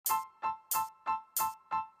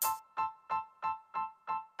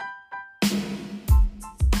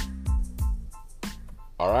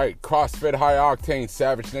All right, CrossFit High Octane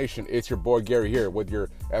Savage Nation. It's your boy Gary here with your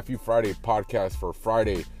FU Friday podcast for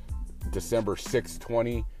Friday, December 6,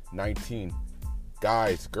 2019.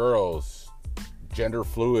 Guys, girls, gender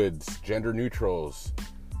fluids, gender neutrals.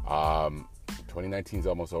 2019 is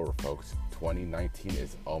almost over, folks. 2019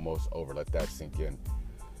 is almost over. Let that sink in.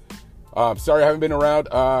 Sorry I haven't been around.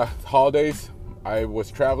 Holidays, I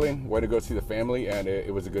was traveling, went to go see the family, and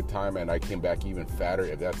it was a good time, and I came back even fatter,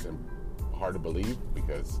 if that's hard to believe,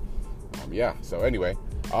 because, so anyway.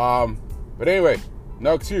 But anyway,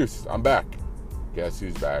 no excuse. I'm back. Guess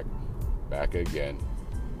who's back? Back again.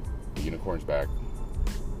 The unicorn's back.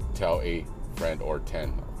 Tell a friend or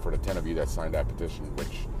 10. For the 10 of you that signed that petition,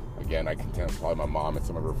 which, again, I contend is probably my mom and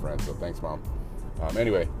some of her friends, so thanks, Mom.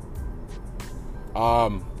 Anyway.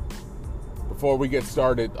 Before we get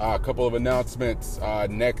started, a couple of announcements.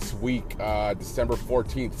 Next week, December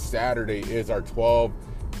 14th, Saturday, is our 12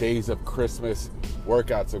 Days of Christmas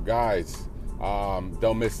workout. So, guys,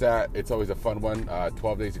 don't miss that. It's always a fun one.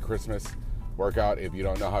 12 Days of Christmas workout. If you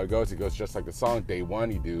don't know how it goes just like the song. Day 1,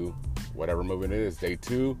 you do whatever movement it is. Day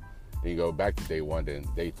 2, then you go back to day 1, then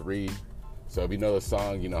day 3. So, if you know the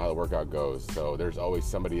song, you know how the workout goes. So, there's always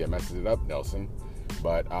somebody that messes it up, Nelson.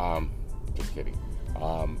 But, just kidding.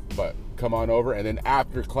 But come on over, and then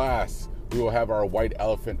after class we will have our White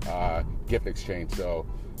Elephant gift exchange, so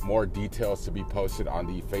more details to be posted on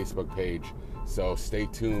the Facebook page, so stay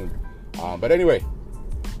tuned. But anyway,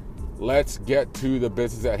 let's get to the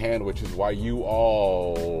business at hand, which is why you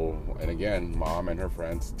all, and again, Mom and her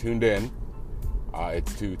friends, tuned in.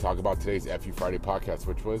 It's to talk about today's FU Friday podcast,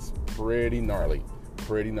 which was pretty gnarly.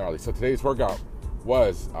 So today's workout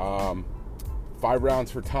was 5 rounds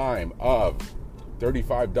for time of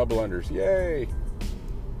 35 double unders, yay!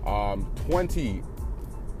 20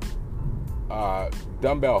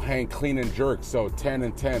 dumbbell hang clean and jerk, so 10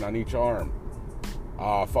 and 10 on each arm,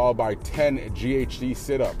 followed by 10 GHD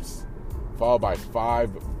sit-ups, followed by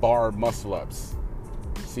 5 bar muscle-ups.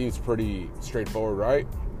 Seems pretty straightforward, right?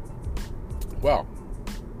 Well,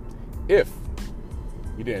 if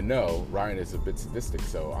you didn't know, Ryan is a bit sadistic,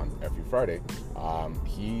 so on FU Friday,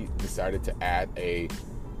 he decided to add a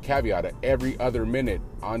caveat at every other minute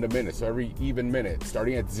on the minute. So every even minute,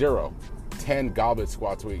 starting at 0, 10 goblet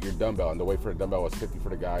squats with your dumbbell. And the weight for the dumbbell was 50 for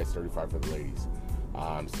the guys, 35 for the ladies.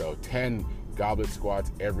 So 10 goblet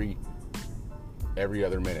squats every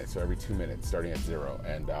other minute. So every 2 minutes, starting at 0.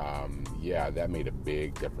 And that made a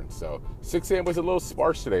big difference. So 6 a.m. was a little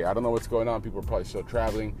sparse today. I don't know what's going on. People are probably still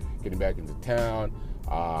traveling, getting back into town.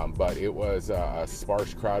 But it was a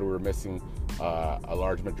sparse crowd. We were missing a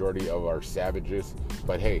large majority of our savages.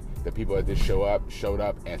 But hey, the people that did showed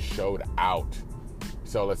up and showed out.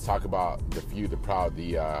 So let's talk about the few, the proud,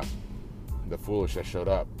 the foolish that showed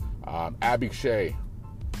up. Abig Shea.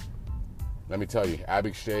 Let me tell you,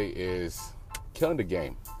 Abig Shea is killing the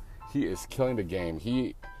game. He is killing the game.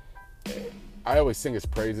 I always sing his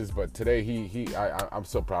praises, but today I'm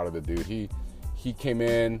so proud of the dude. He came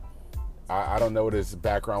in. I don't know what his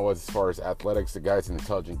background was as far as athletics. The guy's an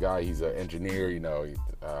intelligent guy. He's an engineer,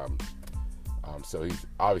 so he's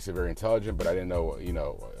obviously very intelligent, but I didn't know,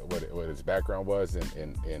 what his background was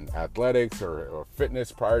in athletics or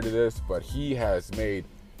fitness prior to this, but he has made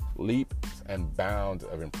leaps and bounds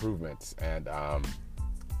of improvements, and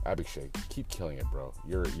Abig Shea, keep killing it, bro.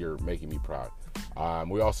 You're making me proud.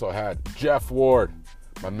 We also had Jeff Ward,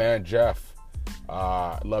 my man Jeff.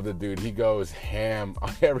 Love the dude. He goes ham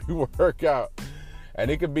on every workout,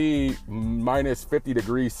 and it could be minus 50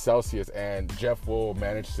 degrees Celsius, and Jeff will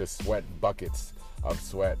manage to sweat buckets of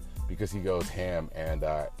sweat because he goes ham, and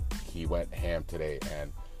he went ham today.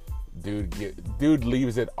 And dude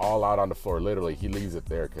leaves it all out on the floor. Literally, he leaves it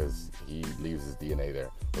there because he leaves his DNA there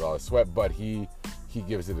with all his sweat, but he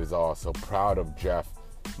gives it his all. So proud of Jeff.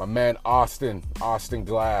 My man Austin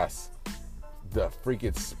Glass, the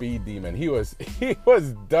freaking speed demon. He was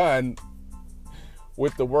done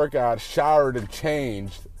with the workout, showered and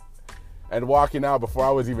changed, and walking out before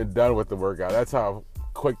I was even done with the workout. That's how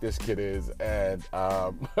quick this kid is, and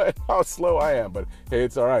how slow I am. But hey,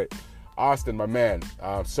 it's all right. Austin, my man,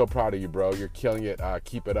 I'm so proud of you, bro. You're killing it.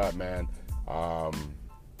 Keep it up, man.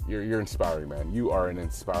 You're inspiring, man. You are an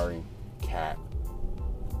inspiring cat.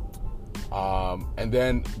 And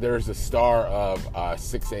then there's the star of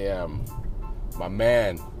 6 a.m., my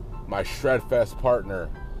man, my Shredfest partner,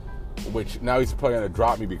 which now he's probably going to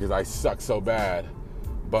drop me because I suck so bad,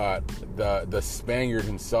 but the Spaniard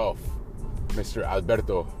himself, Mr.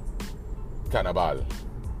 Alberto Cannabal,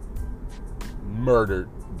 murdered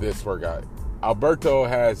this workout. Alberto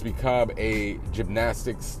has become a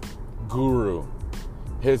gymnastics guru.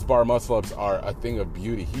 His bar muscle-ups are a thing of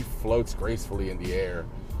beauty. He floats gracefully in the air.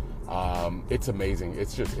 It's amazing.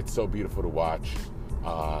 It's so beautiful to watch.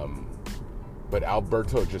 But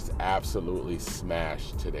Alberto just absolutely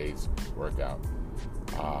smashed today's workout.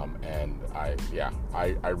 And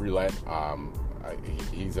I relent.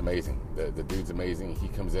 He's amazing. The dude's amazing. He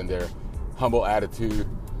comes in there, humble attitude,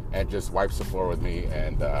 and just wipes the floor with me.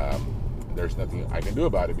 And there's nothing I can do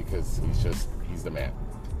about it because he's the man.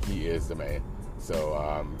 He is the man.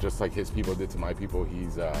 So just like his people did to my people,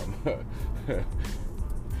 he's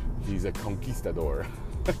he's a conquistador.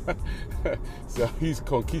 So he's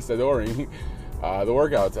conquistadoring the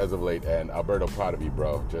workouts as of late. And Alberto, proud of you,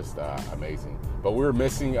 bro. Just amazing. But we're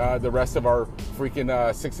missing the rest of our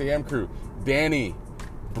freaking 6 a.m. crew. Danny,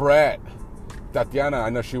 Brett, Tatiana. I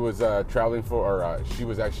know she was traveling she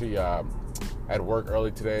was actually at work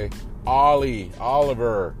early today. Ollie,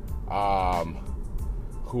 Oliver.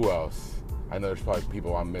 Who else? I know there's probably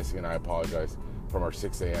people I'm missing, and I apologize, from our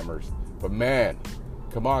 6 a.m.ers. But man,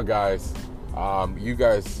 come on, guys. You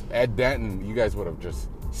guys, Ed Denton, you guys would have just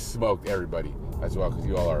smoked everybody as well, because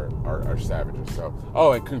you all are savages. So,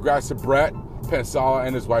 and congrats to Brett Pensala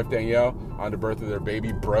and his wife Danielle on the birth of their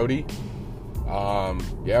baby Brody.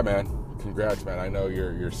 Yeah, man, congrats, man. I know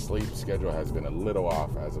your sleep schedule has been a little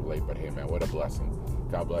off as of late, but hey, man, what a blessing.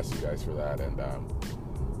 God bless you guys for that. And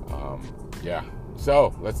yeah.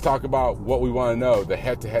 So let's talk about what we want to know, the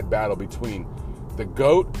head-to-head battle between the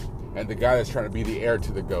GOAT and the guy that's trying to be the heir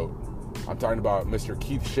to the GOAT. I'm talking about Mr.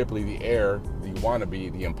 Keith Shipley, the heir, the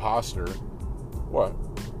wannabe, the imposter. What?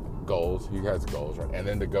 Goals. He has goals, right? And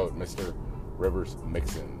then the GOAT, Mr. Rivers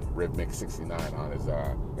Mixon, RivMix69 on his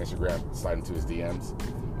Instagram, slide into his DMs.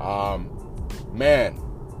 Man,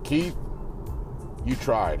 Keith, you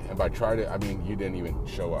tried. And by tried it, I mean you didn't even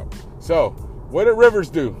show up. So what did Rivers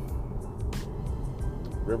do?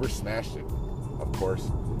 Rivers smashed it, of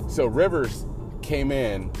course. So Rivers came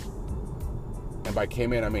in, and by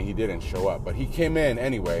came in, I mean he didn't show up, but he came in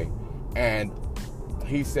anyway, and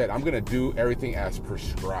he said, I'm going to do everything as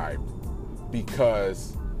prescribed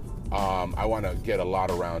because I want to get a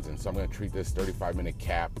lot of rounds in, so I'm going to treat this 35-minute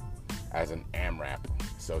cap as an AMRAP.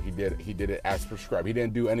 So he did it as prescribed. He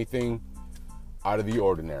didn't do anything out of the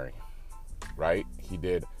ordinary, right? He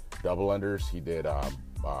did double unders, he did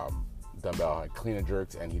dumbbell clean and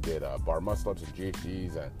jerks, and he did bar muscle ups and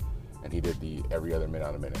GHDs, and he did the every other minute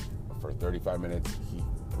on a minute. For 35 minutes, he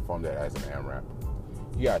performed it as an AMRAP.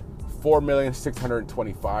 He got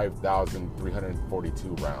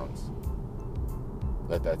 4,625,342 rounds.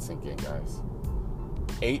 Let that sink in, guys.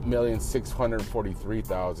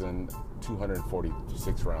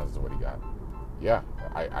 8,643,246 rounds is what he got. Yeah,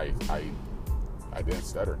 I didn't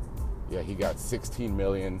stutter. Yeah, he got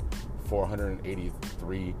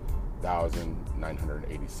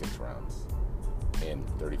 16,483,986 rounds in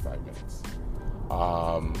 35 minutes.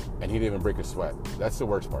 And he didn't even break a sweat. That's the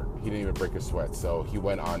worst part. He didn't even break a sweat. So he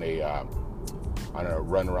went on a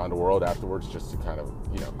run around the world afterwards just to kind of,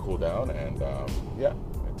 cool down. And it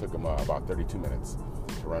took him about 32 minutes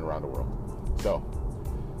to run around the world. So,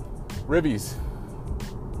 Ribbies,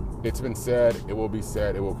 it's been said, it will be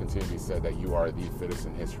said, it will continue to be said that you are the fittest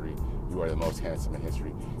in history. You are the most handsome in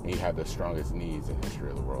history. And you have the strongest knees in history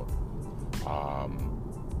of the world.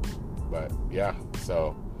 But yeah,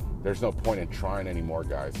 so there's no point in trying anymore,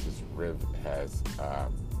 guys, because Riv has,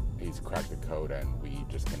 he's cracked the code and we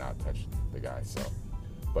just cannot touch the guy. So,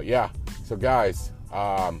 but yeah, so guys,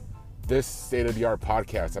 this state-of-the-art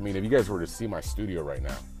podcast, I mean, if you guys were to see my studio right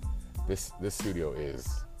now, this studio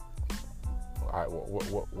is,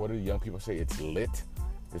 what do the young people say? It's lit.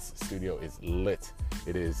 This studio is lit.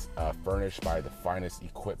 It is furnished by the finest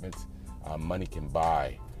equipment money can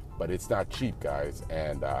buy, but it's not cheap, guys.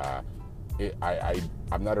 And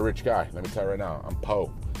I'm not a rich guy. Let me tell you right now, I'm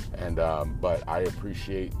Poe. And but I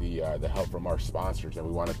appreciate the help from our sponsors, and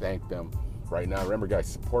we want to thank them right now. Remember, guys,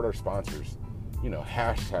 support our sponsors.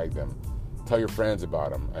 Hashtag them, tell your friends about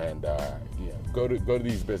them, and go to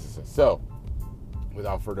these businesses. So,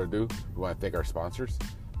 without further ado, we want to thank our sponsors,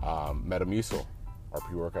 Metamucil, our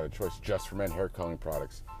pre-workout of choice, Just for Men hair coloring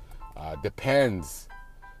products, Depends,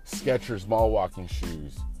 Skechers mall walking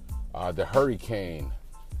shoes, the Hurricane,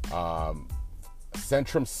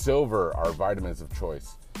 Centrum Silver, our vitamins of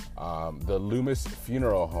choice, the Loomis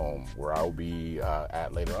Funeral Home, where I'll be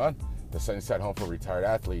at later on, the Sunnyside Home for Retired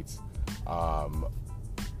Athletes.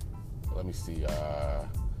 Let me see. I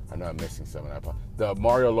know I'm missing something. The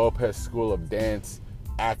Mario Lopez School of Dance,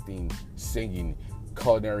 Acting, Singing,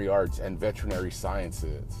 Culinary Arts, and Veterinary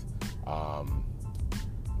Sciences.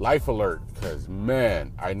 Life Alert, because,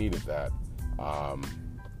 man, I needed that.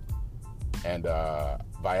 And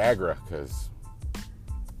Viagra, because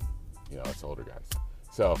It's older guys.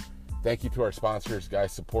 So thank you to our sponsors,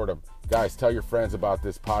 guys. Support them, guys. Tell your friends about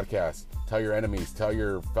this podcast. Tell your enemies. Tell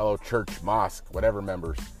your fellow church, mosque, whatever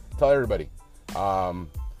members. Tell everybody.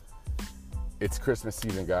 It's Christmas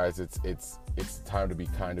season, guys. It's time to be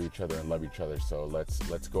kind to each other and love each other. So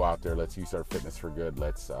let's go out there. Let's use our fitness for good.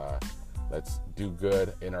 Let's do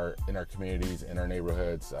good in our communities, in our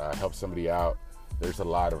neighborhoods. Help somebody out. There's a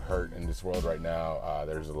lot of hurt in this world right now.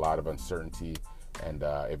 There's a lot of uncertainty, and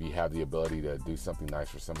if you have the ability to do something nice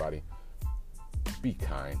for somebody, be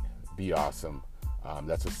kind, be awesome.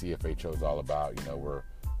 That's what CFHO is all about.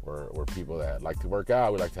 We're people that like to work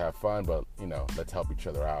out. We like to have fun, but let's help each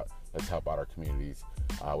other out. Let's help out our communities.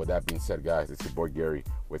 With that being said, guys, it's your boy Gary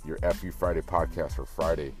with your FU Friday podcast for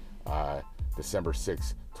Friday, December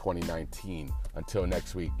 6th, 2019. Until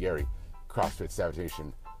next week, Gary, CrossFit Savage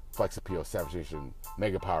Nation, Flex Appeal Savage Nation,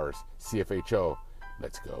 Mega Powers, CFHO.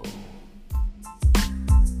 Let's go.